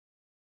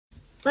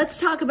let's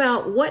talk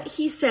about what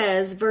he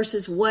says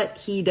versus what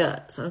he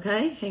does,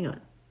 okay? Hang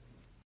on.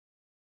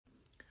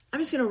 I'm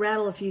just going to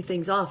rattle a few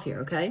things off here,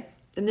 okay?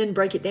 And then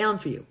break it down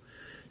for you.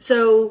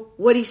 So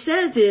what he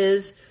says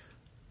is,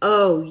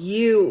 oh,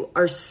 you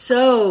are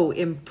so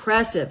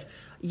impressive.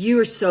 You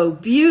are so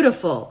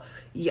beautiful.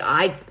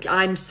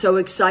 I'm so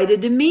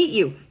excited to meet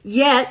you.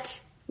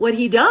 Yet, what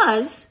he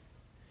does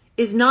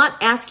is not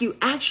ask you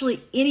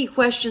actually any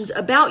questions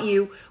about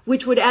you,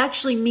 which would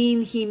actually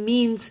mean he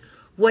means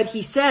what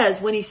he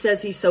says when he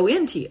says he's so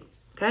into you.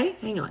 Okay,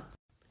 hang on.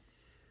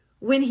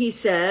 When he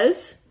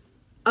says,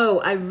 oh,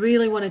 I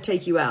really want to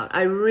take you out.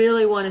 I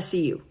really want to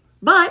see you.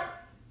 But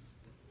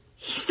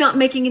he's not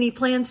making any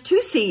plans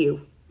to see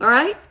you. All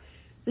right?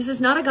 This is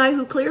not a guy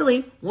who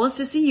clearly wants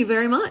to see you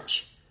very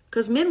much.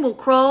 Because men will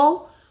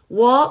crawl,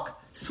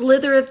 walk,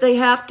 slither if they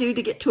have to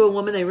get to a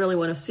woman they really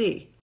want to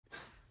see.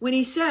 When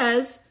he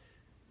says,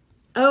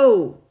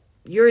 oh,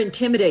 you're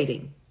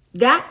intimidating,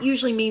 that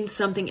usually means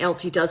something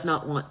else he does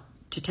not want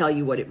to tell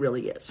you what it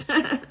really is.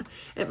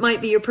 It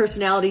might be your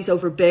personality's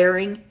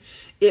overbearing.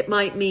 It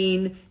might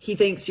mean he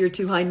thinks you're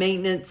too high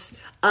maintenance.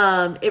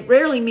 It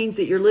rarely means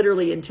that you're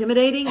literally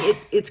intimidating.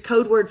 It's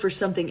code word for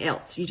something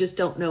else. You just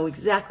don't know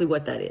exactly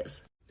what that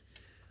is.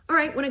 All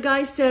right, when a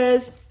guy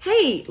says,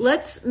 hey,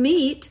 let's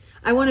meet.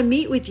 I want to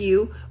meet with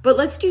you, but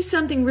let's do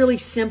something really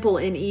simple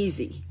and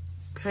easy.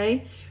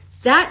 Okay?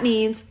 That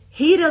means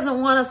he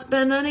doesn't want to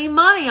spend any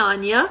money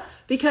on you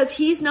because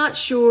he's not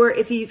sure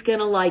if he's going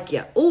to like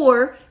you.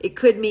 Or it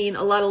could mean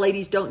a lot of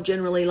ladies don't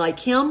generally like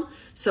him.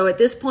 So at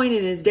this point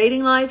in his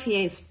dating life, he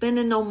ain't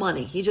spending no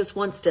money. He just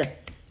wants to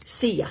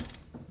see you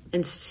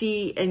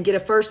and get a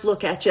first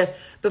look at you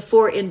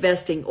before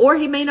investing. Or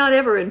he may not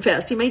ever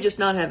invest. He may just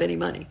not have any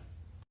money.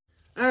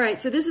 All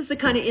right, so this is the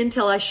kind of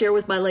intel I share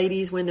with my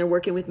ladies when they're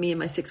working with me in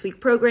my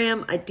 6-week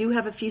program. I do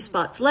have a few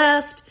spots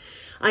left.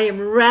 I am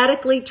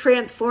radically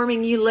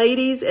transforming you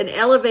ladies and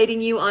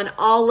elevating you on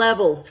all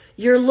levels.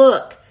 Your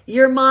look,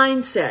 your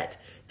mindset,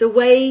 the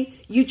way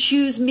you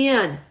choose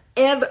men,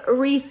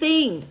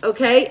 everything,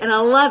 okay? And I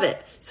love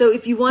it. So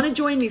if you want to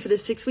join me for the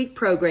 6-week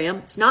program,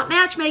 it's not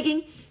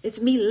matchmaking. It's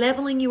me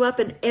leveling you up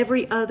in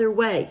every other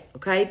way,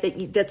 okay?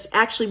 That's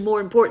actually more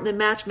important than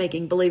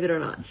matchmaking, believe it or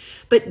not.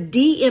 But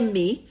DM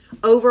me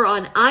over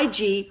on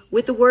IG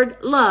with the word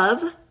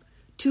love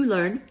to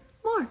learn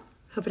more.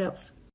 Hope it helps.